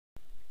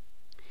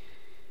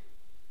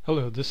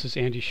Hello, this is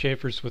Andy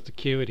Schaefers with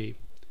Acuity.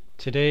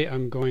 Today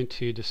I'm going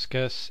to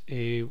discuss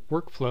a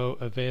workflow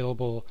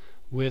available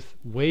with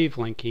wave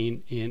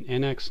linking in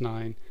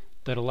NX9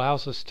 that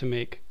allows us to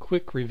make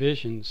quick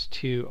revisions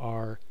to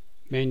our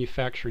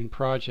manufacturing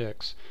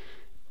projects.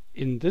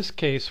 In this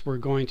case, we're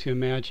going to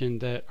imagine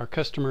that our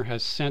customer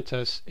has sent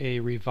us a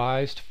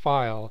revised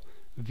file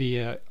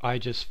via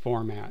IGES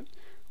format.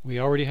 We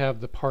already have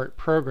the part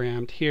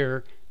programmed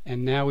here,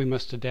 and now we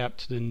must adapt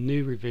to the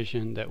new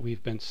revision that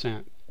we've been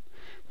sent.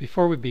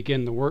 Before we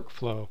begin the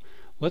workflow,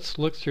 let's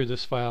look through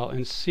this file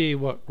and see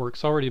what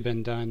work's already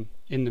been done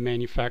in the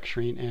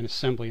manufacturing and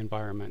assembly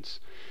environments.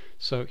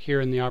 So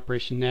here in the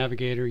Operation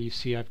Navigator, you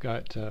see I've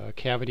got a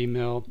cavity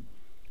mill.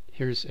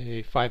 Here's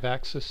a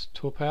 5-axis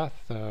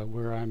toolpath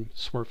where I'm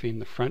swarfing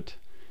the front,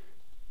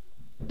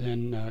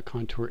 then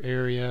contour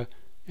area,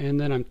 and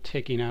then I'm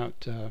taking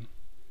out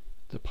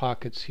the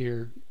pockets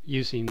here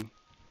using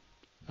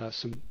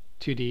some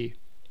 2D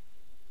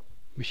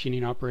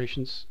machining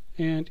operations.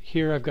 And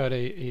here I've got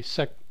a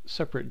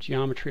separate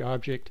geometry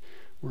object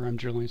where I'm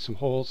drilling some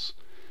holes,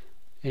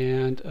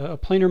 and a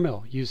planar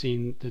mill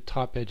using the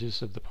top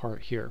edges of the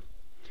part here.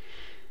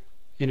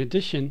 In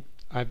addition,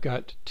 I've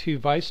got two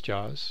vice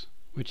jaws,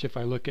 which if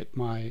I look at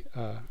my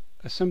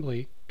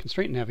assembly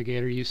constraint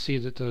navigator, you see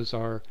that those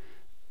are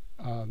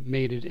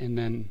mated and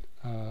then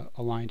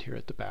aligned here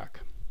at the back.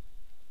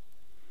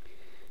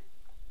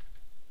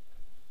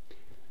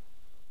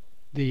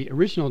 The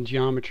original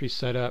geometry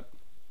setup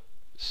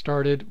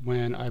started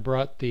when I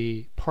brought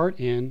the part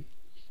in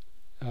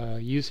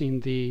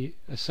using the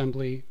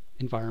assembly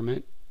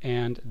environment,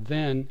 and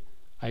then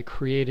I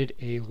created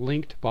a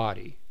linked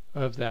body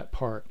of that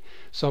part.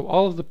 So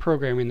all of the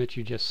programming that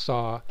you just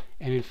saw,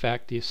 and in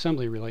fact the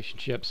assembly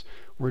relationships,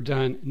 were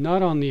done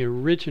not on the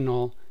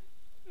original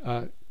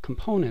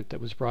component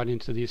that was brought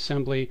into the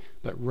assembly,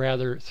 but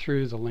rather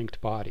through the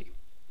linked body.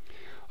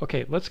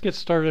 Okay, let's get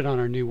started on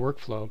our new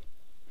workflow.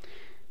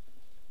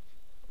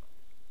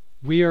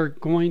 We are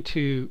going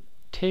to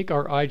take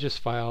our IGES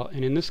file,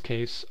 and in this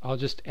case I'll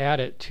just add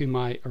it to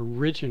my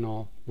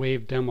original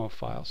wave demo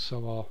file. So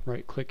I'll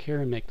right click here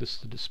and make this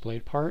the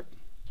displayed part.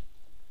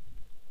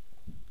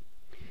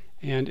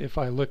 And if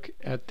I look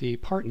at the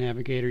part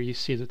navigator, you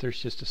see that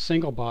there's just a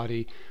single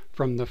body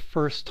from the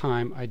first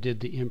time I did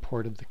the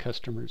import of the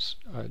customer's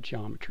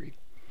geometry.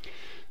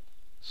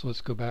 So let's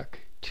go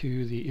back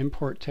to the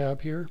import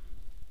tab here.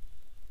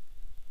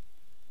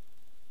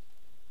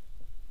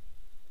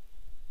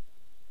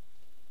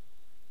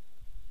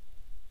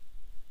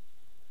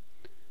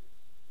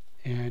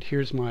 And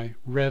here's my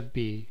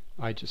revb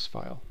IGES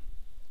file.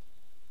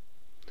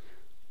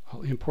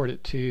 I'll import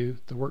it to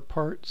the work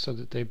part so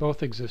that they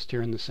both exist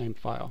here in the same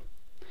file.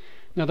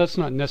 Now that's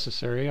not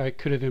necessary. I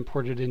could have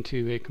imported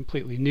into a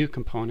completely new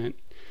component,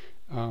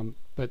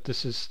 but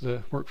this is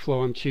the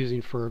workflow I'm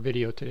choosing for our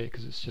video today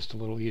because it's just a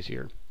little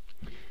easier.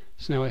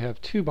 So now I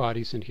have two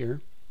bodies in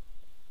here,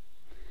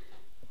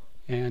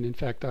 and in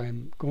fact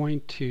I'm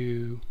going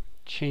to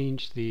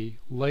change the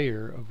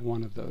layer of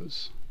one of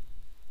those.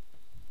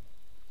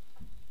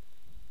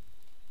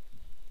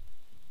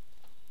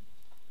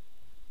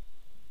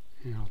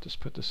 And I'll just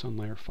put this on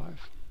layer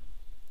 5.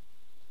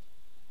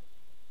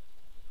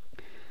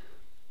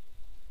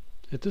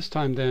 At this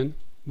time then,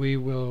 we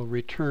will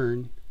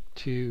return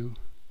to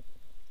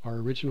our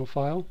original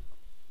file,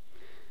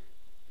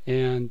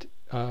 and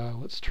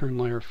let's turn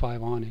layer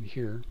 5 on in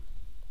here.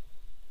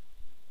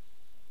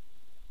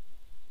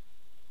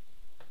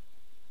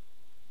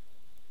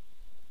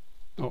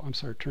 Oh, I'm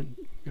sorry, I'm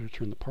going to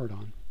turn the part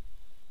on.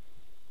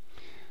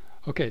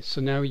 Okay, so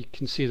now you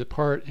can see the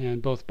part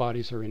and both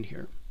bodies are in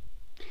here.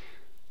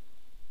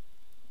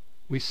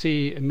 We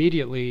see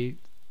immediately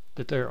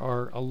that there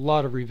are a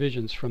lot of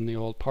revisions from the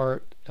old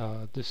part.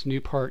 This new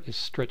part is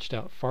stretched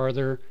out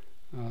farther,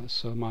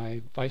 so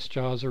my vice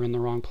jaws are in the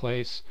wrong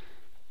place.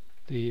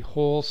 The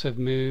holes have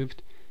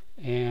moved,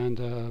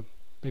 and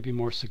maybe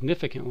more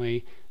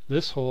significantly,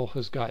 this hole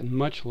has gotten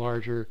much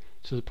larger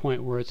to the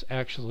point where it's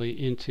actually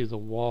into the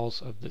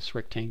walls of this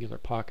rectangular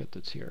pocket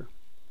that's here.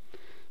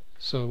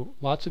 So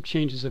lots of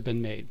changes have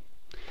been made.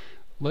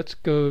 Let's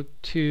go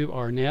to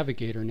our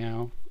navigator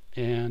now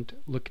and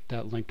look at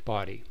that linked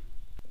body.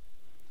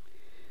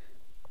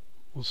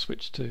 We'll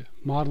switch to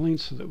modeling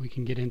so that we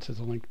can get into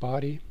the linked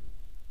body.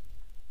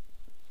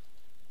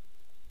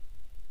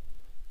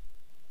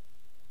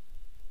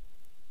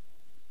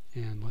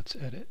 And let's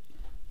edit.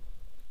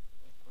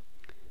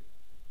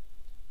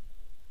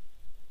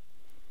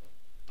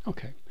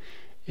 Okay,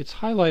 it's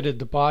highlighted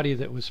the body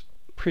that was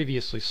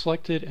previously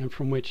selected and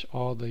from which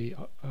all the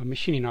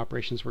machining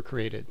operations were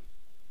created.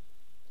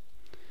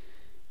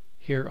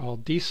 Here I'll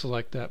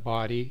deselect that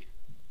body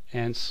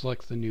and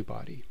select the new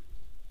body.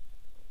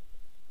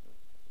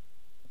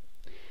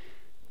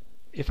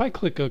 If I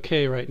click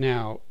OK right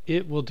now,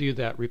 it will do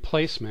that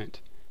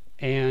replacement,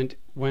 and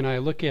when I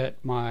look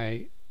at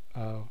my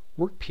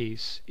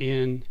workpiece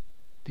in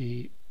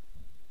the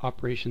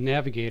Operation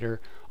Navigator,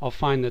 I'll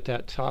find that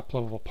that top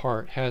level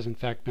part has in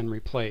fact been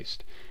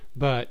replaced.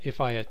 But if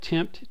I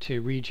attempt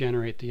to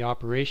regenerate the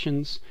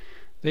operations,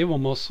 they will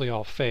mostly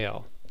all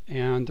fail.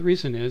 And the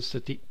reason is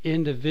that the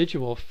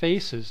individual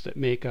faces that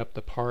make up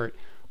the part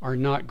are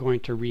not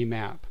going to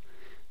remap.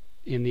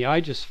 In the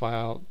IGES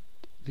file,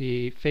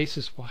 the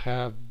faces will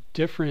have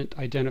different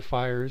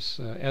identifiers,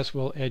 as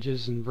will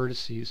edges and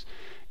vertices,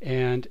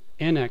 and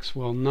NX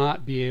will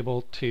not be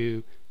able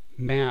to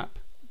map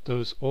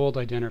those old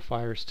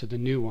identifiers to the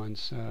new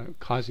ones,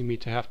 causing me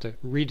to have to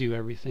redo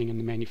everything in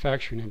the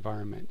manufacturing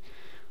environment.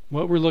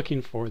 What we're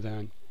looking for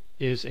then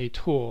is a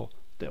tool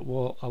that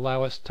will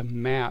allow us to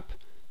map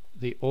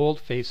the old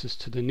faces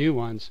to the new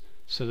ones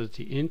so that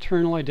the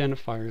internal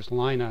identifiers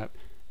line up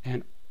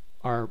and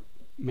our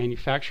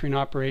manufacturing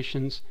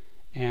operations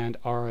and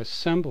our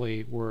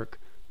assembly work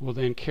will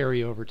then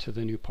carry over to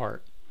the new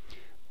part.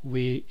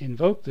 We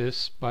invoke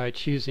this by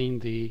choosing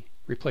the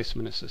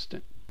replacement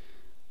assistant.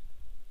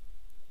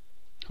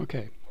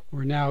 Okay,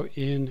 we're now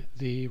in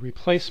the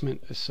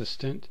replacement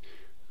assistant.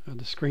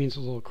 The screen's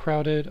a little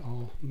crowded.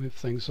 I'll move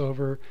things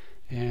over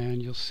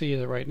and you'll see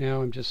that right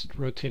now I'm just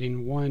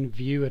rotating one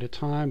view at a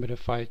time, but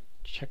if I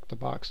check the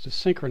box to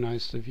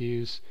synchronize the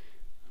views,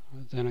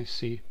 then I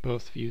see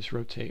both views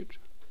rotate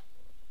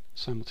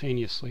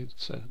simultaneously.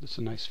 That's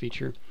a nice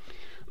feature.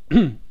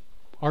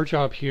 Our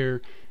job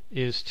here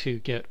is to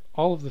get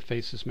all of the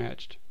faces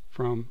matched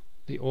from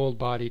the old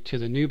body to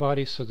the new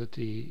body so that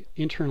the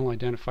internal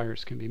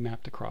identifiers can be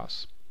mapped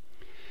across.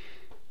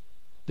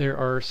 There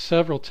are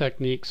several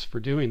techniques for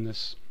doing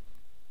this,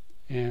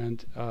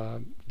 and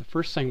the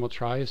first thing we'll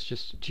try is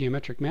just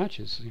geometric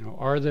matches.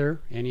 Are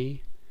there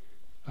any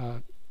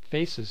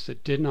faces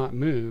that did not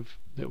move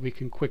that we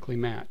can quickly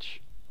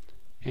match?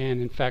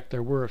 And in fact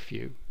there were a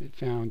few. It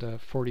found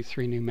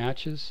 43 new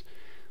matches.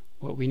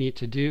 What we need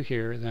to do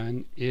here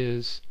then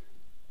is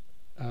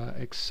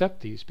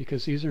accept these,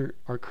 because these are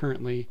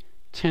currently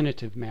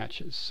tentative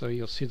matches. So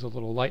you'll see the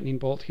little lightning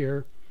bolt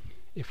here.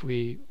 If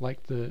we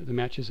like the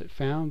matches it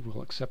found,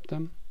 we'll accept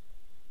them.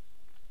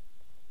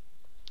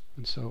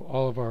 And so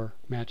all of our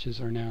matches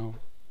are now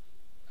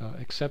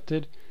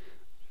accepted.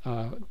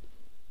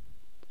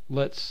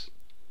 Let's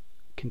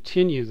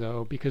continue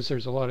though, because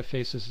there's a lot of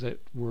faces that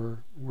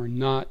were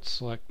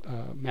not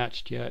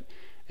matched yet.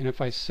 And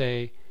if I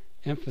say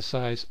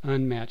emphasize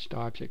unmatched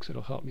objects,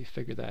 it'll help me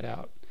figure that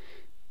out.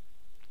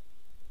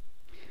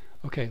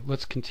 Okay,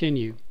 let's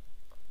continue.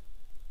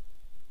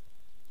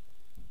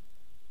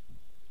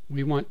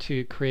 We want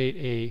to create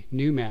a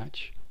new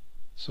match,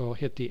 so I'll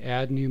hit the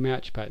add new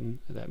match button.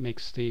 That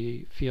makes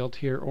the field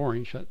here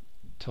orange. That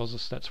tells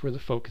us that's where the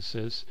focus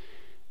is,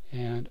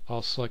 and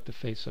I'll select the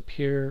face up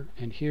here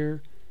and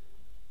here,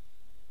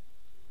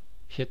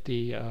 hit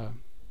the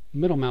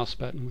middle mouse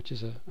button, which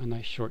is a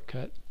nice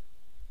shortcut.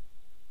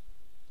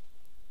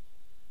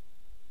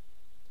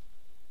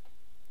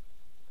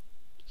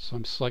 So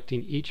I'm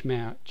selecting each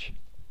match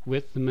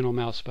with the middle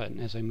mouse button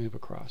as I move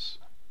across.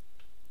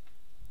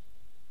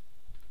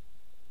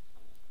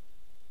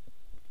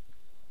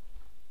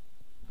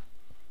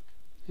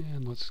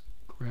 And let's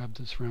grab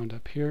this round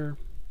up here.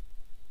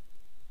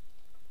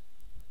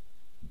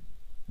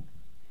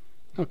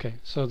 Okay,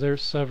 so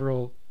there's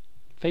several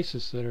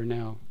faces that are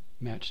now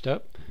matched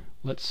up.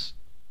 Let's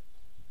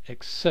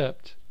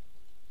accept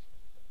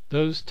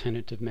those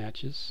tentative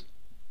matches.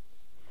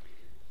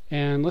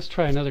 And let's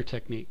try another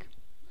technique.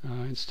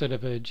 Instead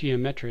of a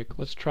geometric,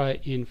 let's try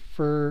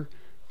infer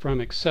from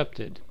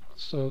accepted.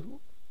 So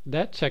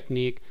that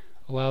technique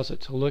allows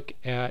it to look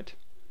at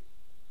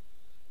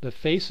the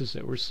faces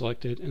that were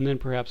selected and then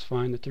perhaps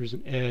find that there's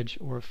an edge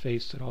or a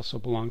face that also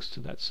belongs to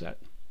that set.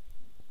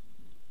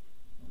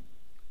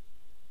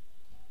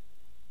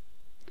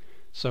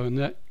 So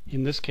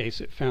in this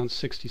case it found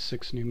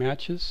 66 new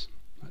matches.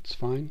 That's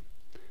fine.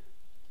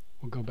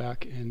 We'll go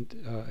back and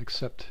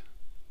accept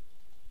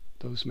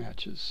those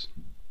matches.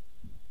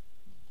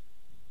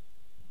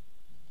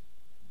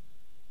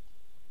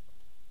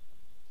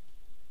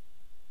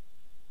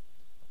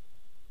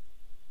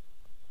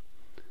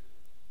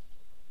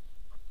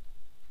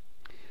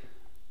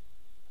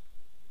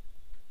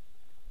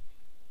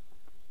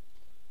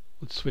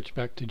 Let's switch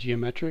back to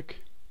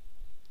geometric,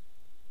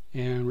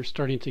 and we're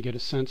starting to get a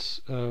sense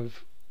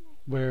of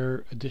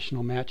where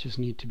additional matches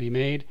need to be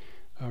made.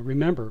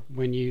 Remember,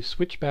 when you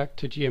switch back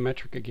to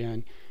geometric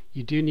again,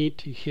 you do need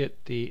to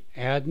hit the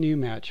add new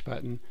match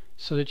button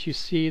so that you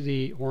see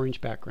the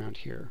orange background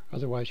here.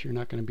 Otherwise you're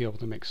not going to be able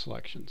to make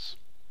selections.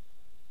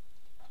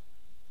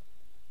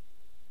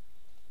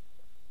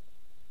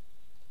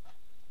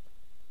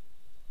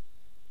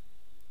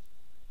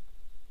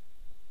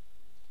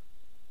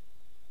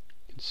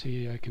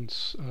 See, I can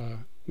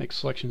make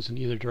selections in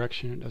either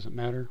direction, it doesn't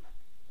matter.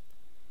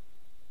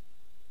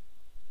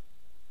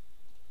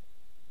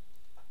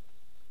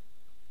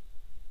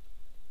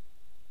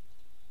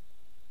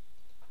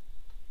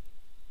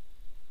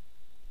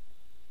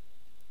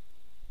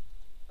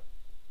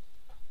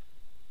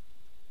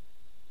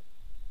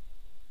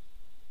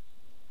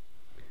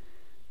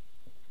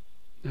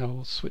 Now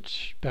we'll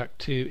switch back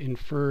to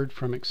inferred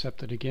from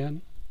accepted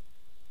again.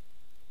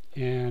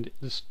 and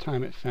this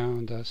time it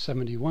found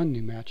 71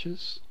 new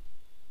matches.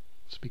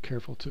 So be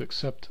careful to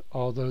accept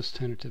all those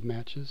tentative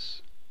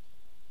matches.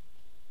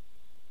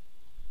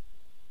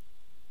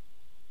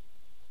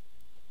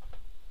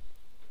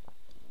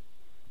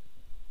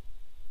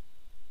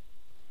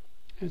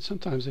 And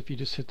sometimes if you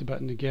just hit the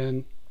button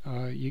again,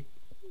 you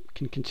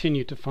can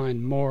continue to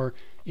find more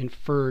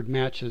inferred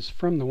matches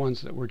from the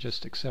ones that were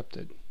just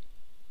accepted.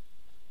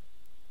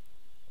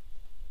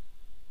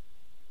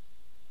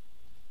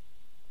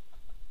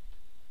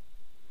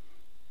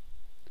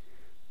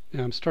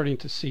 Now I'm starting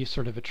to see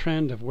sort of a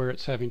trend of where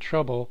it's having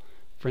trouble.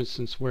 For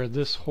instance, where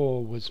this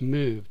hole was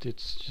moved, it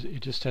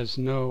just has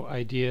no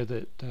idea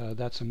that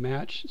that's a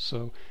match.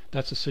 So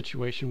that's a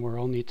situation where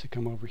I'll need to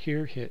come over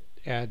here, hit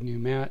Add New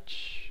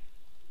Match.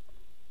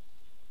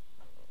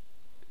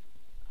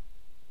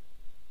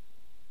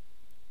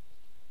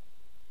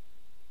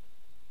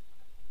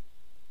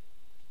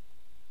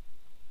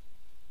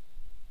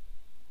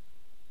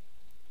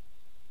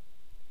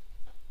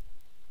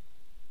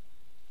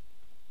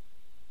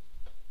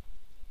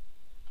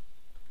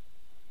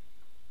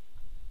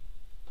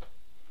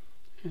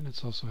 And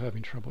it's also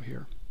having trouble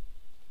here.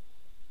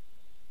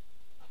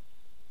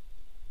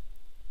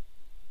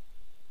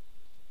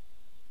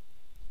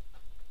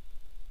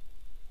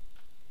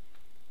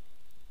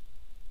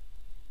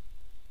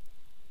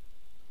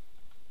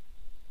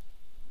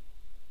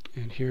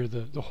 And here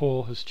the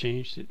hole has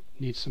changed. It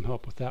needs some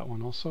help with that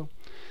one also.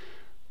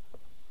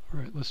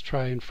 Alright, let's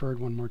try inferred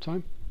one more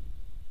time.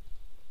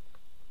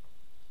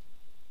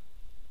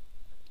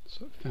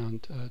 So it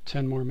found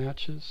 10 more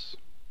matches.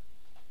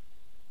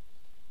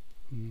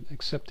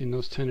 Accepting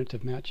those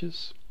tentative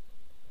matches.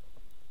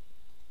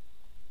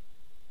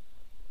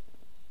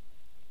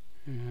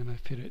 And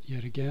I've hit it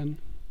yet again.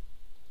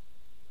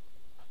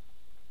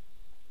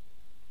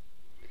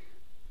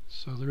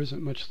 So there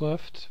isn't much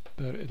left,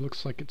 but it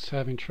looks like it's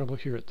having trouble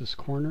here at this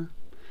corner.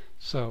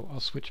 So I'll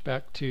switch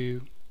back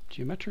to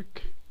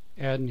geometric,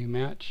 add new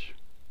match.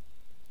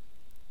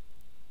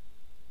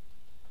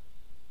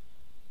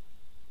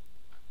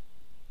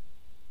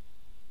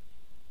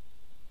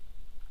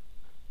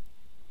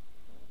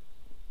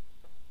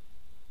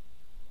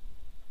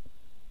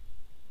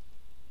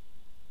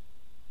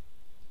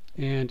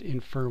 And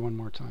infer one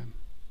more time.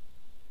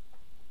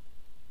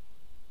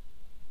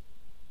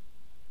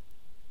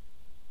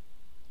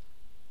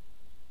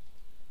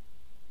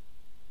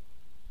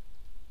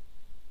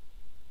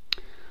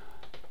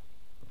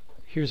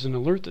 Here's an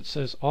alert that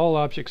says all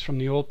objects from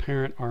the old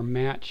parent are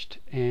matched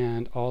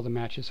and all the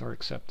matches are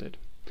accepted.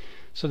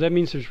 So that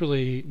means there's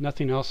really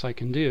nothing else I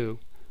can do,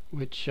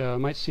 which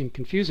might seem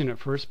confusing at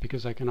first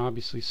because I can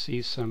obviously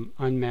see some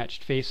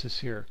unmatched faces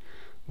here.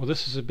 Well,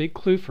 this is a big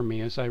clue for me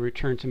as I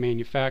return to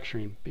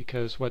manufacturing,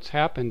 because what's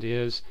happened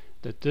is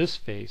that this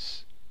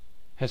face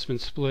has been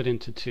split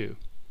into two.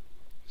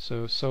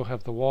 So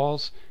have the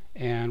walls,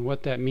 and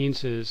what that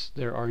means is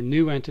there are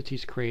new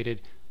entities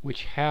created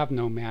which have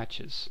no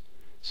matches.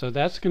 So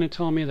that's going to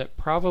tell me that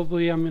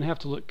probably I'm going to have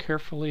to look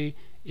carefully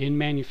in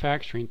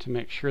manufacturing to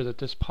make sure that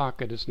this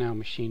pocket is now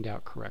machined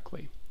out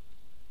correctly.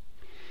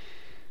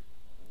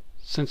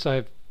 Since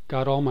I've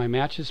got all my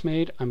matches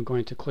made, I'm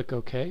going to click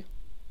OK.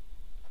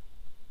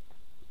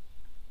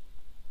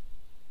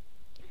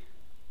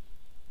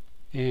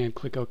 And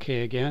click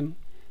OK again,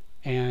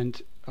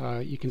 and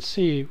you can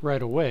see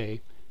right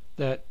away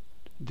that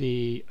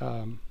the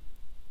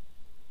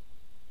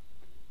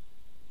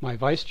my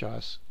vice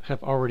jaws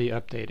have already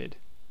updated.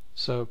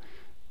 So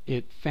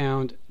it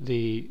found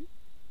the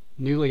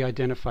newly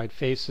identified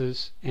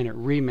faces and it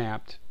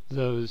remapped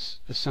those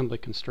assembly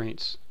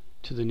constraints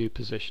to the new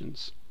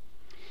positions.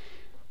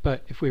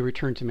 But if we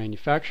return to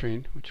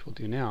manufacturing, which we'll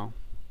do now,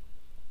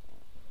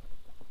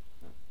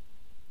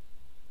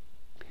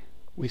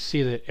 we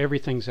see that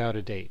everything's out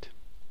of date.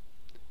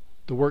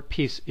 The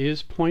workpiece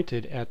is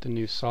pointed at the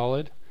new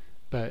solid,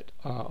 but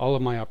all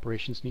of my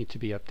operations need to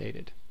be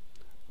updated.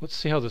 Let's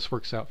see how this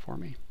works out for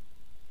me.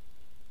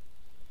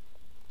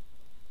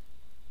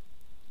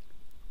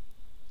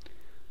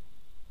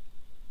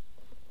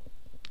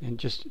 And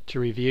just to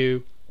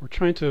review, we're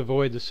trying to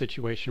avoid the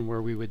situation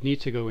where we would need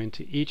to go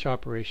into each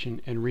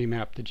operation and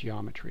remap the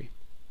geometry.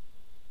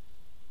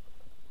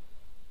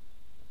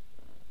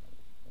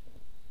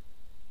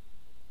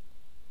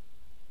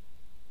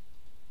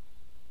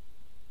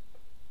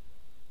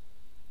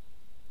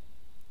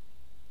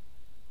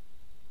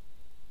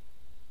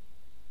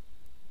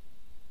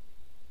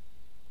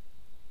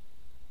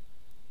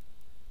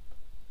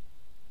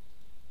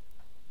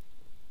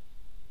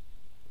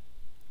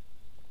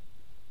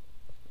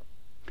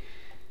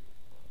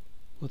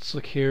 Let's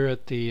look here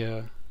at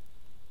the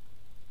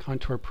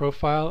contour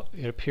profile.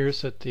 It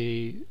appears that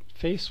the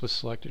face was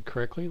selected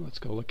correctly. Let's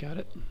go look at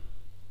it.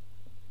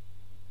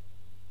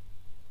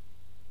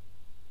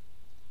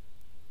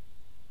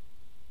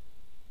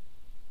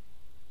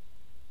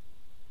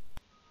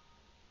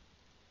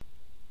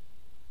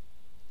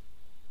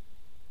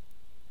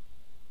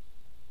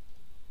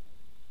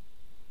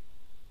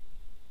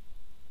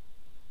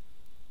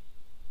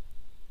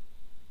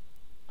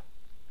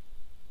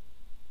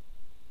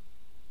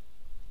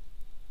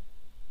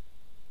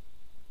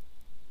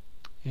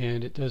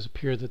 and it does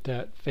appear that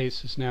that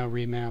face is now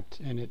remapped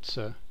and it's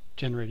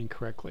generating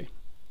correctly.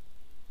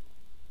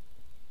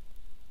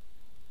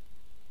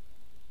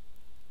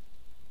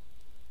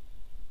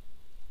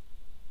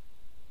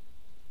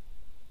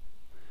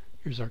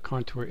 Here's our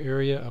contour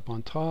area up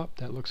on top.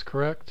 That looks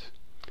correct.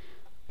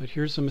 But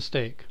here's a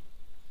mistake.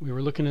 We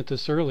were looking at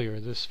this earlier.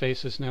 This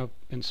face has now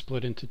been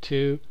split into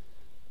two,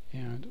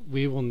 and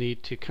we will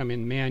need to come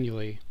in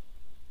manually.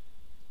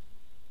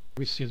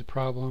 We see the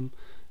problem.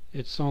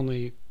 It's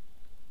only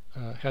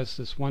has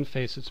this one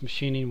face it's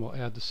machining. We'll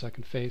add the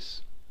second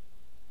face.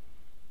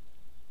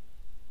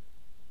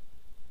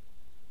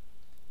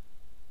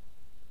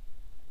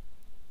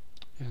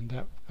 And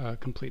that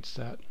completes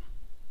that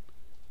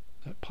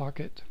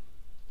pocket.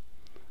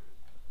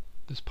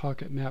 This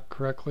pocket mapped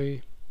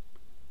correctly,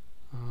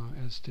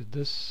 as did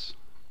this.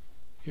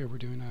 Here we're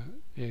doing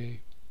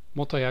a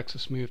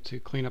multi-axis move to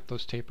clean up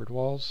those tapered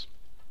walls.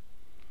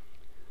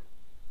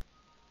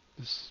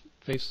 This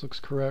face looks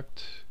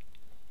correct,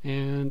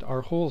 and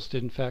our holes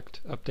did in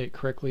fact update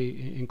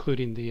correctly,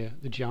 including the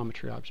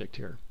geometry object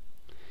here.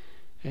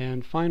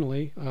 And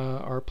finally,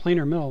 our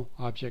planar mill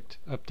object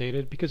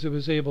updated because it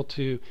was able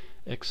to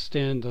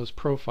extend those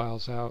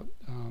profiles out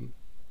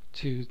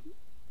to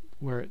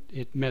where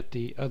it met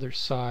the other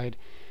side.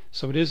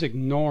 So it is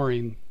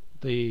ignoring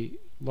the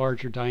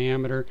larger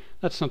diameter.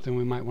 That's something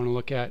we might want to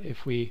look at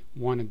if we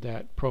wanted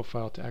that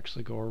profile to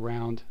actually go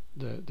around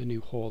the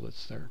new hole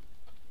that's there.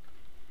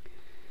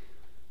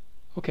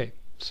 Okay,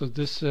 so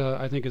this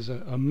I think is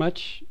a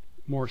much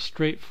more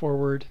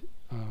straightforward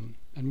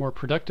and more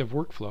productive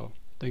workflow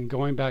than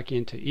going back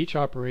into each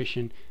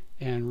operation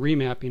and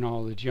remapping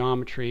all the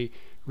geometry,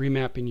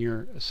 remapping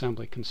your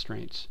assembly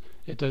constraints.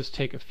 It does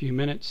take a few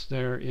minutes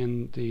there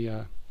in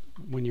the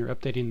when you're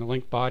updating the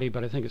link body,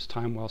 but I think it's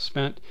time well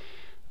spent.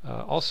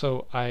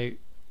 Also, I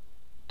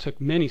took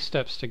many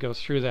steps to go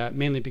through that,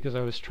 mainly because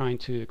I was trying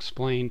to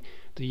explain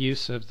the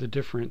use of the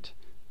different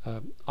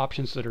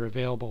options that are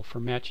available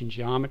for matching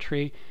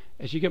geometry.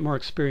 As you get more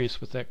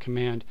experience with that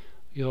command,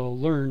 you'll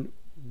learn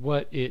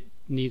what it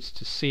needs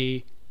to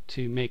see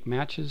to make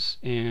matches,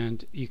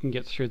 and you can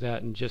get through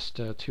that in just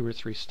 2 or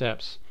 3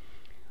 steps.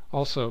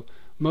 Also,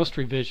 most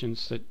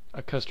revisions that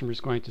a customer is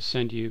going to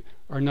send you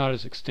are not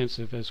as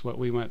extensive as what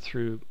we went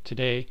through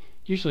today.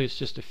 Usually it's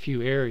just a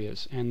few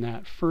areas, and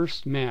that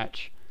first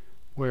match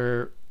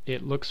where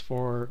it looks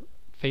for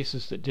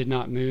faces that did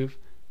not move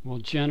will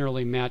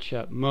generally match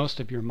up most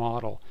of your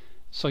model,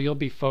 so you'll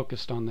be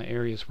focused on the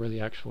areas where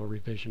the actual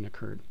revision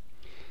occurred.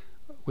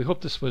 We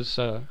hope this was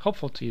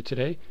helpful to you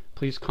today.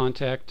 Please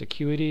contact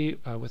Acuity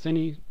with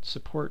any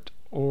support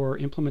or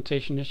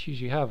implementation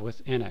issues you have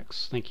with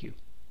NX. Thank you.